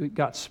gals. We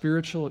got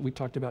spiritual. We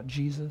talked about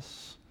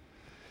Jesus.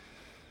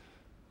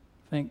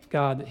 Thank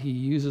God that He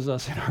uses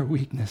us in our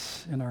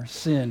weakness, in our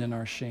sin, in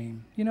our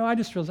shame. I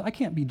just realized I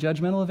can't be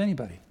judgmental of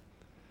anybody.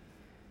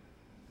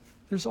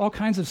 There's all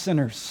kinds of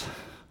sinners.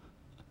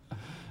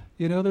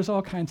 There's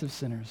all kinds of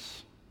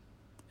sinners,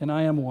 and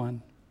I am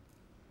one.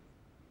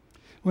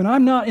 When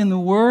I'm not in the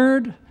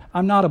Word,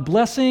 I'm not a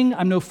blessing,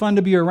 I'm no fun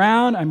to be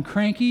around, I'm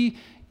cranky,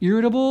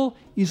 irritable,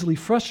 easily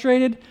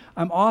frustrated,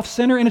 I'm off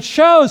center, and it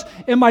shows,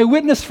 and my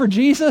witness for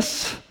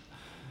Jesus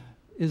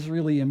is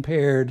really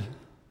impaired.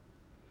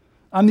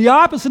 I'm the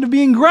opposite of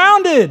being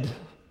grounded.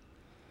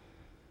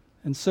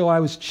 And so I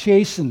was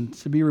chastened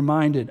to be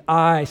reminded,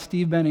 I,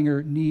 Steve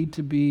Benninger, need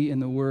to be in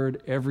the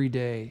Word every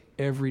day,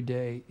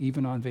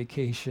 even on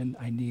vacation,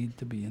 I need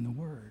to be in the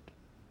Word.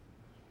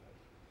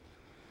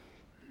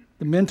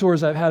 The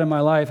mentors I've had in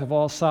my life have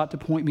all sought to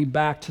point me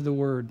back to the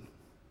Word,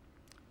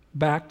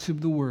 back to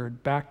the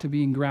Word, back to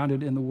being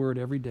grounded in the Word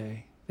every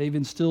day. They've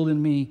instilled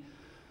in me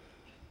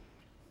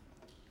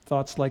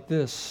thoughts like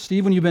this.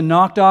 Steve, when you've been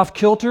knocked off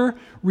kilter,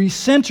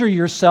 recenter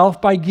yourself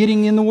by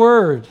getting in the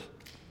Word.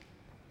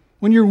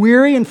 When you're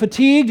weary and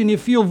fatigued and you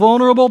feel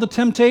vulnerable to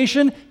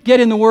temptation,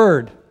 get in the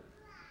Word.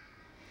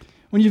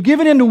 When you've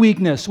given in to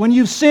weakness, when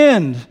you've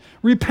sinned,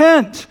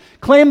 repent,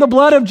 claim the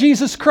blood of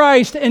Jesus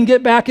Christ, and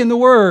get back in the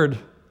Word.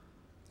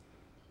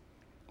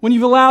 When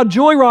you've allowed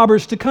joy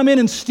robbers to come in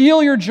and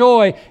steal your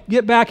joy,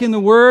 get back in the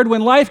Word.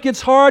 When life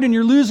gets hard and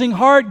you're losing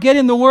heart, get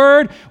in the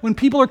Word. When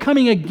people are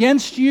coming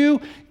against you,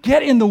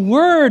 get in the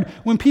Word.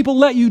 When people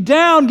let you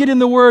down, get in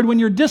the Word. When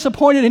you're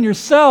disappointed in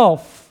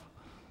yourself,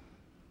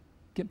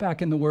 get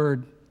back in the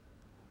Word.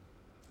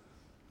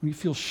 When you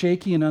feel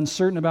shaky and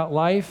uncertain about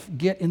life,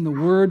 get in the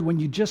Word. When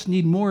you just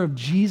need more of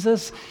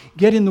Jesus,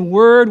 get in the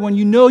Word. When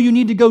you know you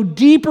need to go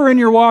deeper in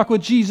your walk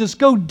with Jesus,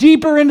 go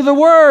deeper into the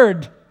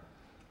Word.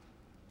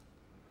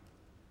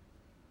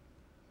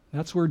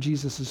 That's where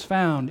Jesus is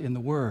found, in the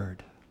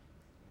Word.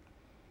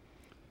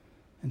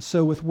 And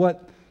so with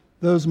what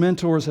those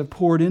mentors have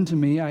poured into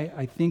me,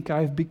 I think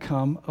I've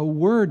become a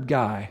Word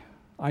guy.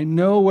 I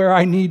know where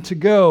I need to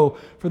go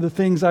for the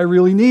things I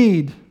really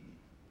need.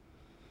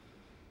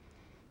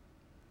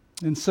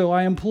 And so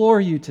I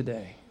implore you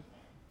today,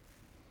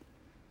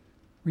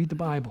 read the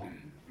Bible.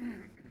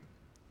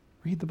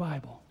 Read the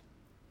Bible.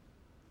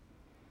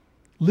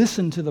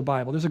 Listen to the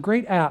Bible. There's a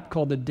great app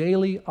called the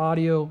Daily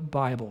Audio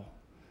Bible.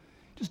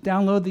 Just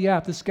download the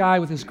app. This guy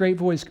with his great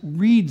voice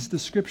reads the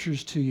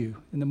Scriptures to you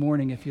in the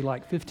morning if you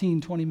like, 15,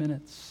 20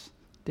 minutes.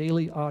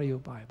 Daily Audio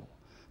Bible.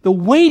 The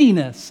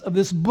weightiness of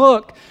this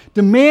book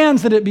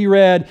demands that it be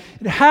read.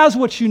 It has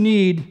what you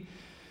need.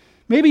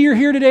 Maybe you're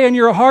here today and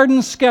you're a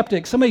hardened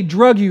skeptic. Somebody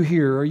drug you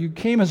here, or you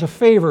came as a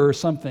favor or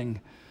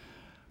something.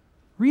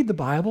 Read the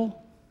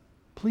Bible,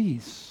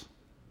 please.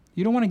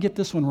 You don't want to get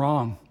this one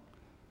wrong.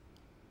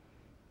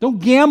 Don't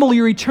gamble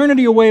your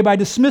eternity away by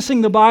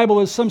dismissing the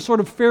Bible as some sort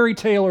of fairy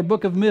tale or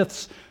book of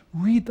myths.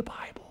 Read the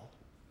Bible.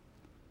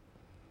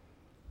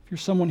 If you're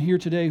someone here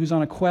today who's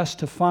on a quest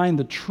to find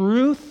the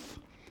truth,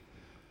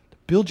 to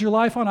build your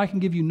life on, I can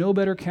give you no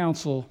better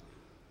counsel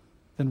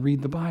than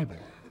read the Bible.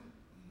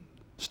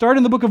 Start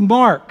in the book of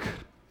Mark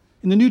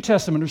in the New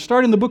Testament, or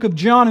start in the book of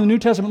John in the New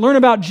Testament. Learn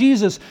about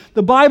Jesus.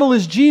 The Bible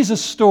is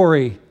Jesus'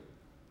 story.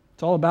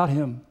 It's all about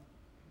Him.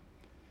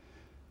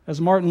 As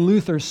Martin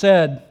Luther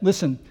said,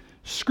 listen,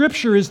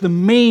 Scripture is the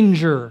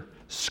manger.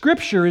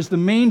 Scripture is the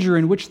manger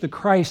in which the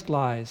Christ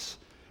lies.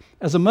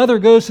 As a mother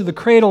goes to the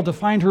cradle to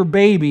find her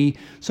baby,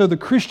 so the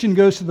Christian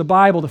goes to the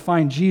Bible to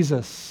find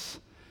Jesus.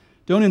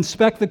 Don't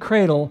inspect the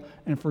cradle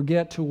and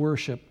forget to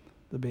worship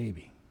the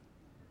baby.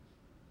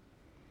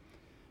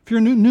 If you're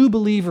a new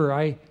believer,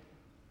 I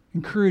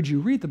encourage you,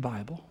 read the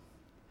Bible.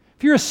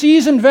 If you're a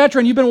seasoned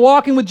veteran, you've been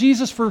walking with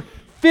Jesus for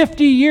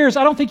 50 years,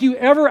 I don't think you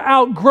ever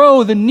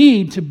outgrow the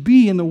need to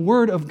be in the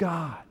Word of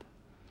God.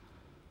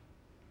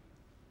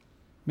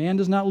 Man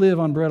does not live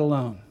on bread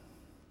alone,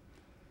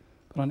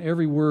 but on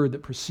every word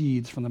that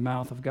proceeds from the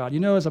mouth of God.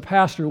 As a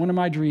pastor, one of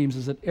my dreams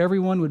is that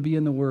everyone would be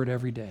in the Word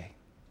every day.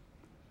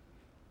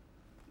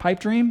 Pipe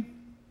dream?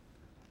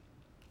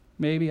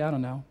 Maybe, I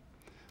don't know.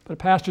 But a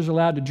pastor's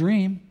allowed to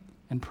dream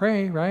and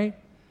pray, right?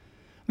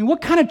 I mean,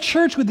 what kind of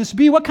church would this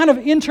be? What kind of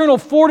internal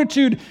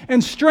fortitude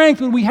and strength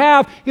would we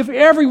have if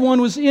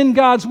everyone was in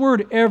God's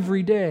Word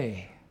every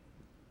day?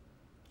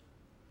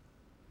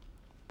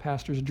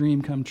 Pastor's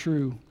dream come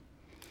true.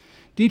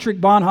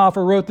 Dietrich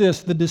Bonhoeffer wrote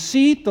this: "The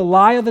deceit, the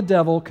lie of the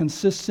devil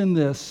consists in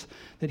this,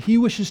 that he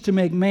wishes to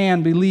make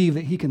man believe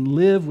that he can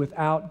live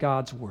without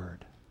God's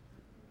Word."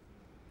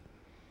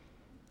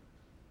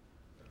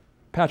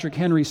 Patrick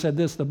Henry said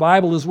this: "The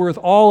Bible is worth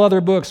all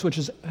other books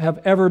which have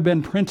ever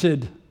been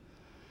printed."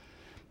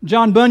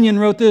 John Bunyan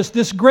wrote this: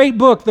 "This great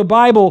book, the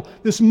Bible,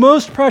 this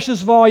most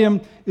precious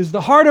volume, is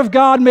the heart of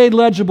God made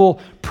legible.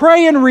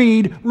 Pray and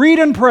read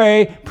and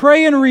pray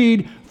and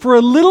read, for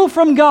a little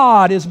from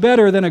God is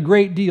better than a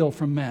great deal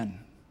from men."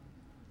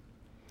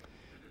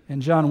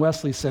 And John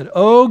Wesley said,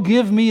 "Oh,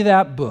 give me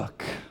that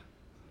book.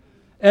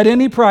 At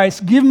any price,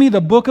 give me the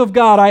book of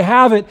God. I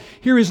have it.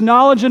 Here is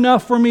knowledge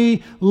enough for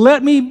me.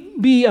 Let me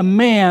be a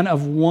man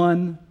of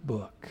one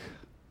book."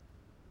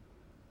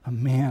 A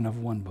man of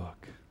one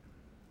book.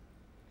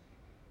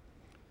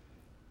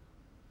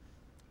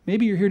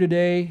 Maybe you're here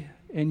today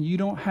and you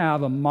don't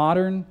have a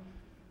modern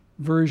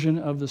version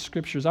of the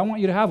Scriptures. I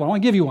want you to have one. I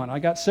want to give you one. I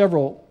got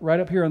several right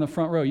up here on the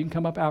front row. You can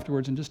come up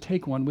afterwards and just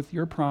take one with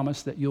your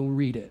promise that you'll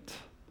read it.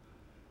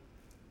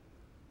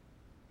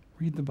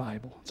 Read the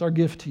Bible. It's our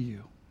gift to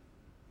you.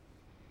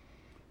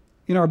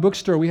 In our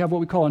bookstore, we have what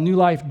we call a New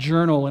Life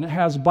Journal, and it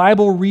has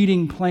Bible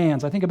reading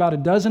plans. I think about a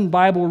dozen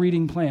Bible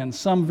reading plans,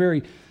 some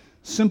very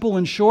simple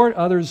and short,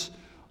 others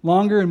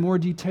longer and more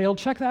detailed.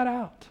 Check that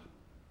out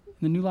in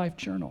the New Life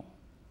Journal.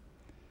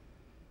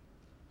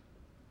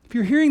 If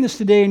you're hearing this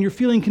today and you're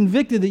feeling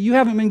convicted that you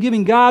haven't been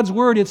giving God's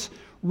Word its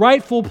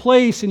rightful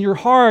place in your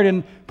heart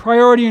and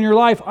priority in your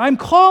life, I'm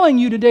calling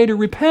you today to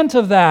repent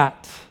of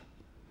that.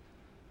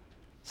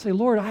 Say,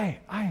 Lord, I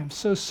am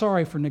so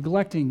sorry for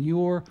neglecting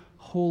your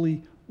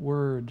holy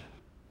Word.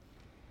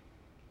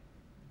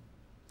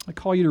 I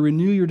call you to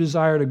renew your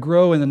desire to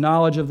grow in the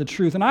knowledge of the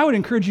truth. And I would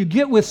encourage you,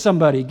 get with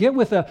somebody. Get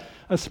with a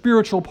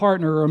spiritual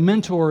partner or a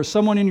mentor or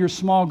someone in your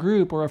small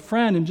group or a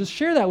friend and just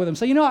share that with them.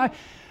 Say,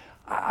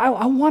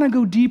 I want to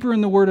go deeper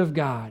in the Word of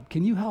God.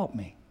 Can you help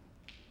me?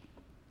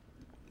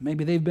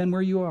 Maybe they've been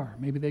where you are.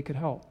 Maybe they could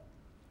help.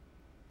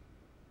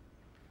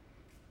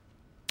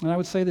 And I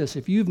would say this,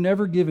 if you've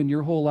never given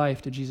your whole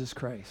life to Jesus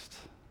Christ,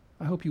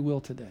 I hope you will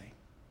today.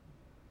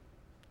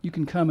 You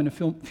can come in a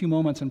few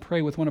moments and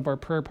pray with one of our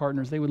prayer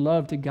partners. They would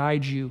love to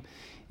guide you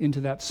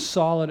into that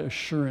solid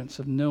assurance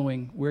of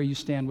knowing where you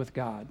stand with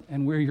God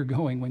and where you're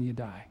going when you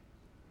die.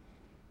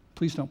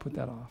 Please don't put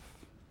that off.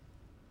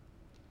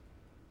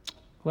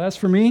 Well, as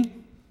for me,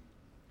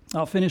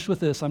 I'll finish with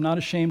this. I'm not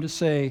ashamed to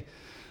say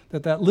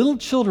that little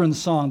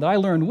children's song that I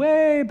learned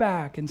way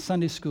back in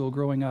Sunday school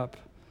growing up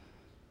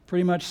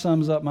pretty much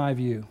sums up my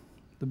view.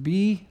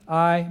 The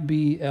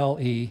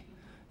Bible.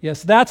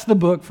 Yes, that's the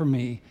book for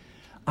me.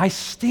 I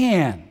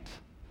stand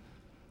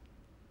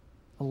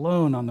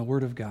alone on the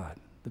Word of God.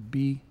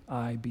 The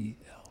Bible.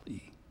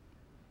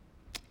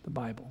 The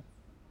Bible.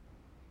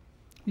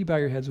 Will you bow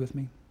your heads with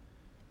me?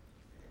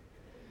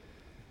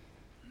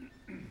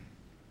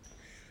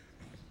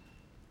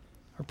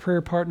 Our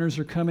prayer partners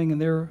are coming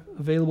and they're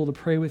available to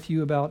pray with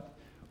you about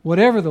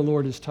whatever the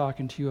Lord is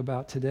talking to you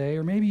about today.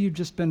 Or maybe you've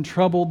just been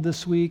troubled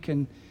this week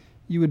and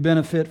you would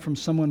benefit from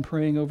someone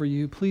praying over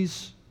you.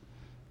 Please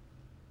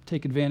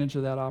take advantage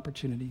of that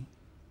opportunity.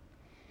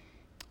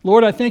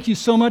 Lord, I thank you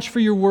so much for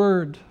your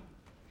word,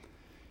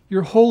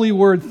 your holy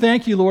word.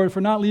 Thank you, Lord,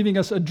 for not leaving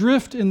us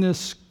adrift in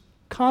this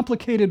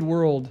complicated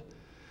world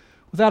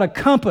without a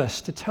compass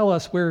to tell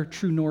us where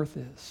true north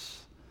is.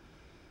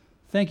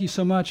 Thank you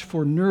so much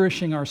for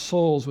nourishing our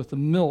souls with the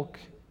milk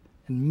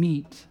and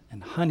meat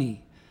and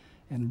honey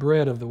and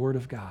bread of the Word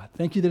of God.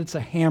 Thank you that it's a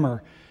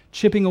hammer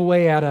chipping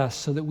away at us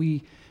so that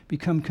we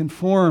become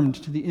conformed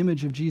to the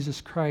image of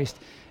Jesus Christ.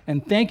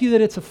 And thank you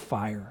that it's a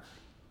fire.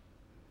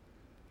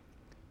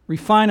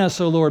 Refine us,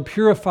 O Lord,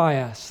 purify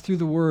us through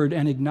the Word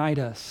and ignite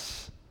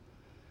us.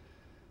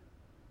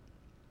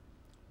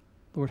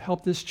 Lord,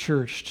 help this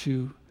church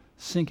to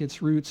sink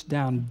its roots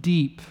down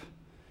deep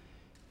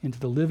into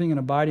the living and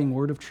abiding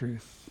Word of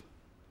truth.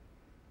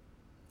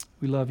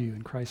 We love you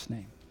in Christ's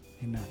name.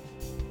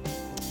 Amen.